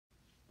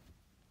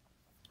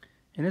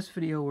In this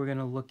video, we're going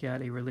to look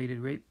at a related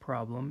rate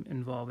problem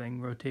involving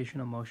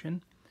rotational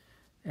motion,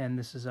 and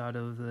this is out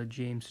of the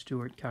James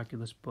Stewart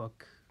Calculus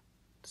book,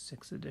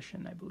 6th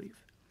edition, I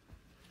believe.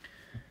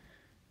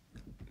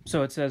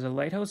 So it says, a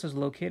lighthouse is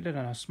located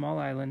on a small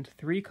island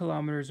 3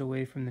 kilometers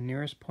away from the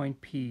nearest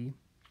point P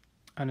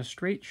on a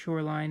straight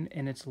shoreline,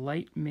 and its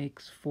light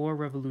makes 4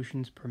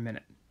 revolutions per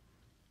minute.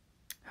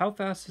 How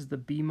fast is the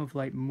beam of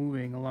light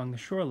moving along the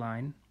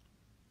shoreline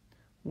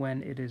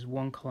when it is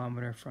 1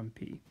 kilometer from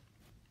P?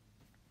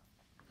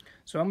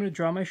 So I'm going to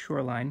draw my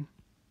shoreline.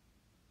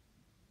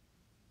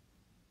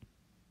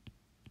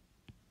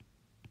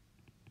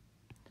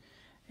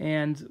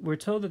 And we're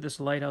told that this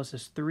lighthouse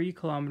is 3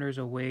 kilometers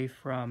away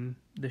from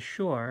the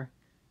shore,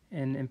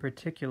 and in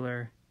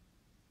particular,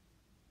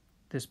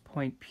 this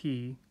point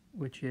P,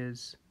 which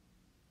is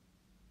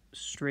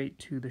straight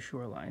to the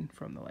shoreline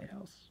from the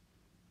lighthouse.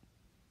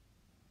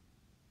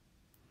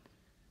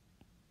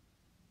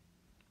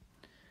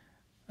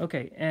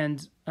 Okay,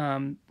 and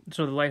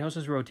so the lighthouse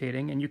is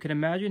rotating, and you can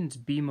imagine its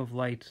beam of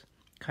light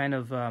kind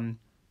of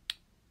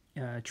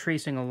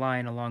tracing a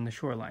line along the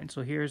shoreline.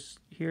 So here's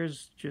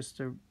just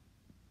a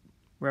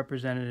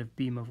representative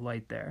beam of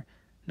light there.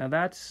 Now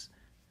that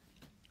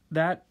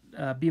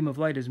beam of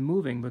light is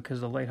moving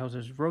because the lighthouse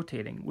is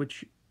rotating,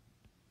 which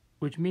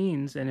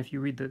means, and if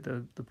you read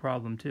the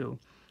problem too,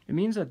 it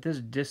means that this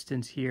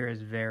distance here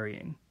is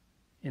varying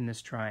in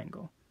this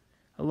triangle.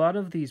 A lot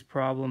of these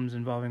problems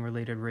involving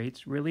related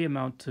rates really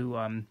amount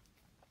to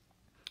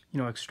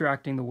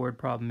extracting the word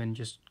problem and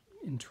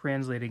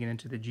translating it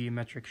into the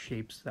geometric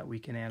shapes that we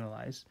can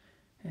analyze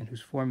and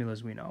whose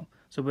formulas we know.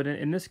 So, but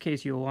in this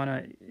case, you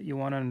wanna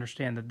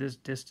understand that this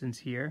distance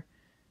here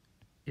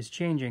is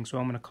changing, so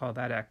I'm going to call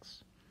that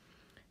x.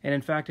 And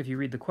in fact, if you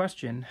read the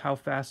question, how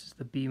fast is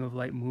the beam of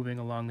light moving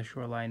along the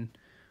shoreline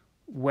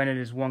when it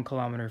is 1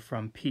 kilometer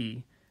from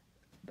P?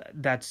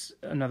 That's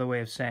another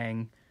way of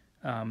saying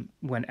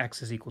when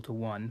x is equal to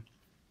 1,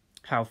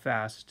 how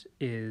fast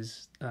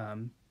is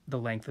the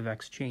length of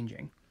x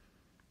changing?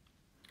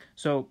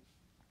 So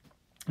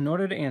in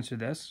order to answer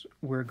this,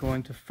 we're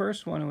going to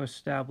first want to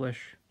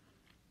establish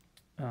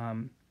a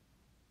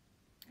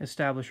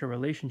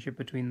relationship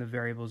between the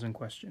variables in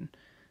question.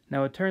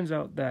 Now it turns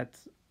out that,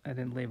 I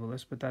didn't label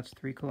this, but that's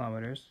 3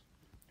 kilometers,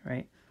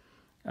 right?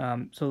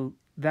 So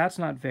that's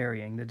not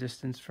varying, the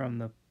distance from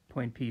the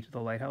point P to the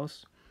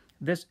lighthouse.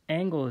 This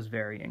angle is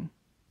varying.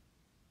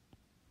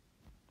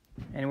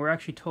 And we're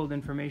actually told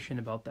information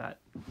about that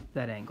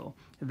angle.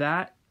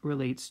 That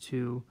relates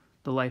to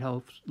the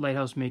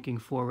lighthouse making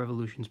 4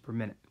 revolutions per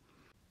minute.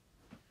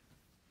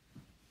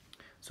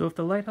 So if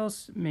the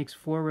lighthouse makes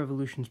 4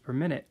 revolutions per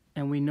minute,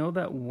 and we know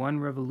that 1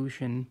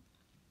 revolution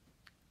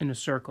in a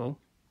circle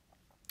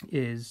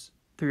is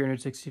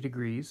 360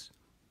 degrees,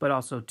 but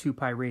also 2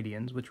 pi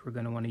radians, which we're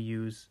going to want to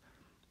use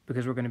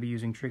because we're going to be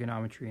using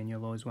trigonometry, and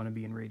you'll always want to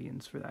be in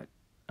radians for that.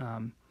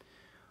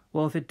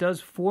 Well, if it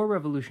does 4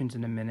 revolutions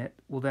in a minute,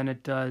 well, then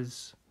it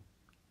does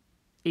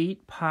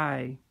 8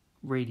 pi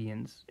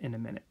radians in a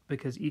minute,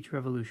 because each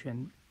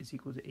revolution is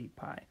equal to 8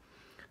 pi.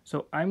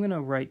 So I'm going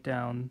to write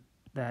down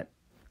that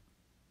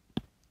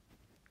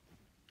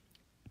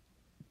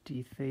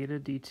d theta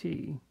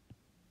dt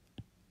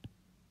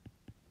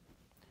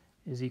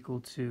is equal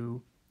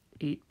to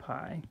 8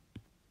 pi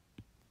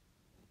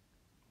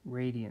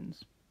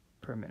radians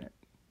per minute.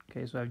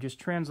 Okay, so I've just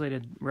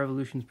translated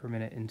revolutions per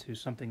minute into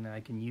something that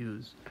I can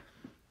use.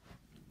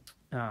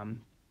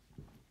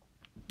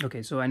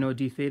 Okay, so I know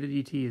d theta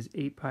dt is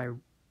 8 pi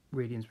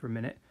radians per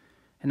minute.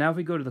 And now if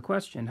we go to the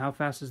question, how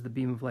fast is the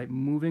beam of light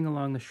moving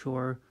along the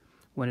shore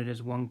when it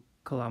is 1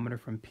 kilometer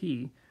from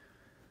P?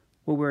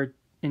 Well, we're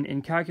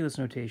in calculus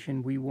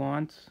notation, we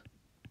want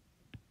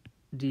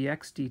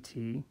dx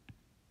dt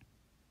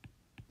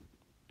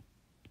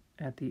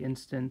at the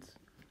instant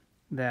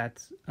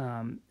that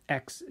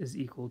x is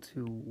equal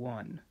to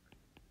 1.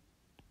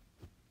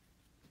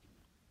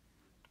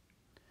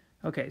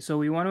 Okay, so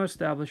we want to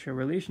establish a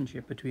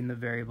relationship between the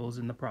variables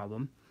in the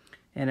problem,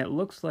 and it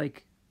looks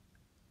like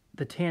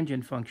the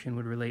tangent function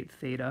would relate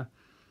theta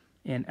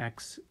and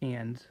x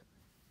and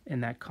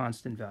that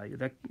constant value.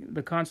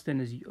 The constant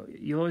is,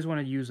 you always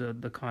want to use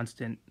the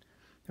constant,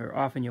 or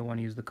often you'll want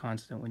to use the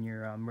constant when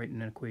you're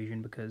writing an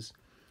equation, because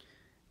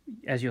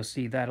as you'll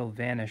see, that'll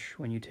vanish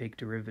when you take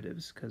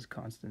derivatives, because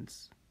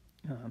constants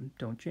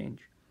don't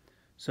change.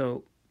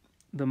 So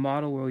the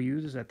model we'll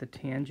use is that the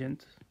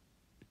tangent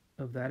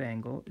of that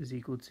angle is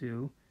equal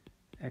to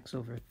x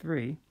over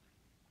 3,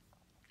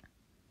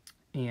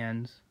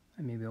 and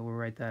maybe I'll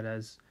write that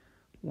as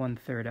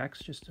 1/3 x,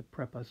 just to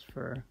prep us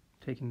for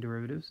taking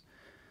derivatives.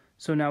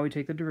 So now we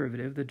take the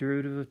derivative. The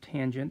derivative of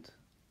tangent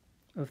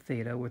of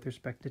theta with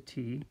respect to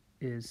t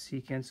is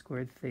secant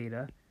squared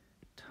theta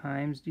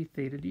times d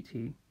theta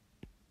dt.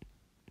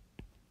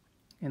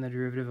 And the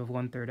derivative of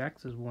 1/3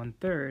 x is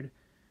 1/3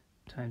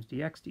 times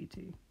dx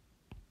dt.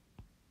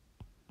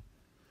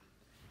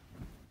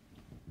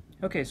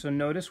 Okay, so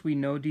notice we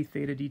know d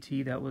theta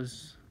dt,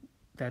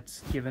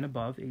 that's given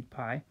above, 8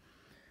 pi.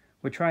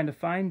 We're trying to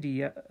find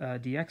dx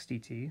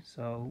dt,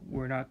 so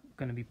we're not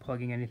going to be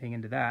plugging anything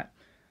into that.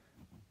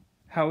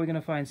 How are we going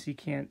to find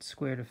secant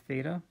squared of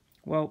theta?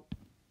 Well,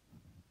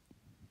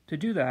 to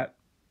do that,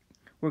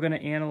 we're going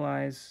to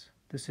analyze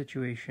the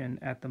situation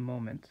at the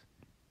moment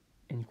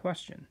in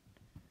question.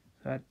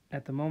 So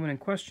at the moment in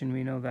question,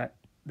 we know that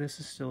this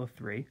is still a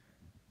 3.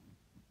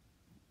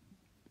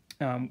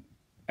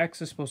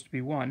 X is supposed to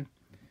be 1,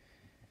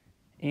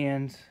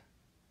 and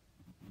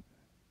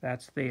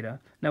that's theta.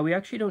 Now, we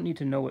actually don't need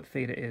to know what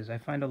theta is. I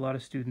find a lot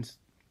of students,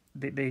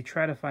 they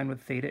try to find what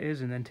theta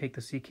is and then take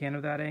the secant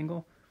of that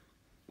angle.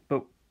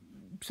 But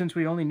since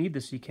we only need the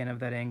secant of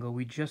that angle,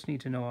 we just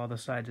need to know all the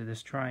sides of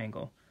this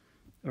triangle,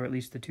 or at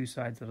least the 2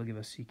 sides that will give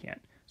us secant.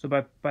 So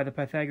by the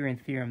Pythagorean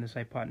theorem, this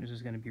hypotenuse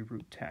is going to be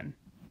root 10.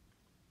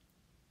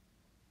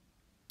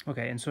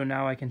 Okay, and so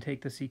now I can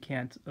take the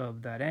secant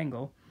of that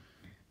angle.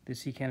 The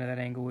secant of that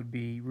angle would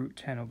be root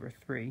 10 over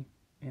 3,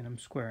 and I'm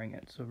squaring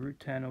it. So root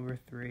 10 over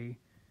 3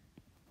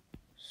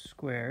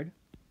 squared.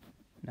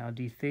 Now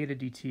d theta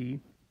dt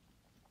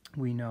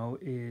we know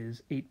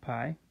is 8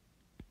 pi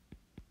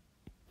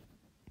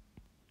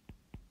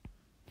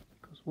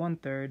equals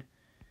 1/3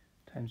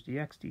 times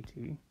dx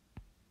dt.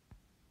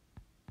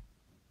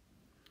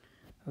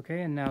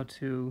 Okay, and now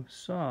to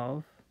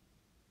solve,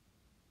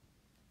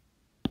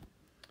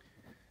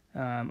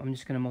 I'm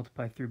just going to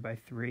multiply through by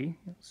 3.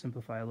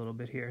 Simplify a little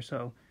bit here.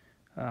 So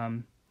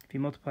if you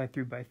multiply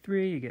through by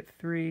 3, you get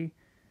 3.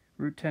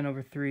 Root 10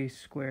 over 3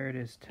 squared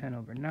is 10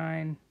 over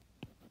 9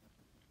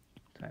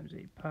 times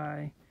 8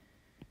 pi,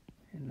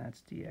 and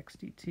that's dx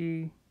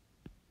dt.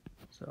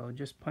 So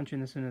just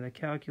punching this into the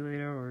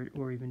calculator,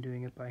 or even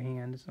doing it by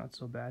hand, it's not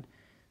so bad.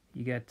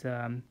 You get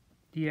dx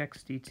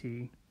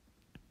dt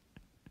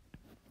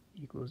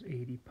equals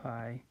 80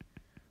 pi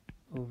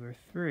over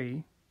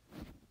 3.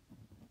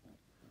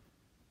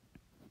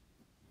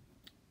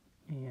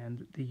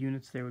 And the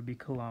units there would be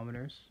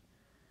kilometers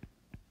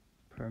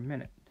per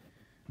minute.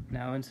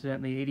 Now,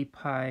 incidentally, 80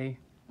 pi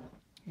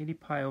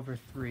over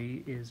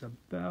 3 is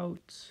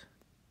about,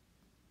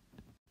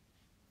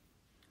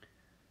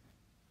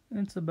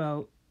 it's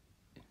about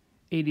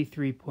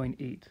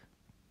 83.8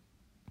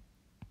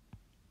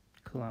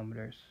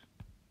 kilometers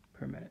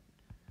per minute.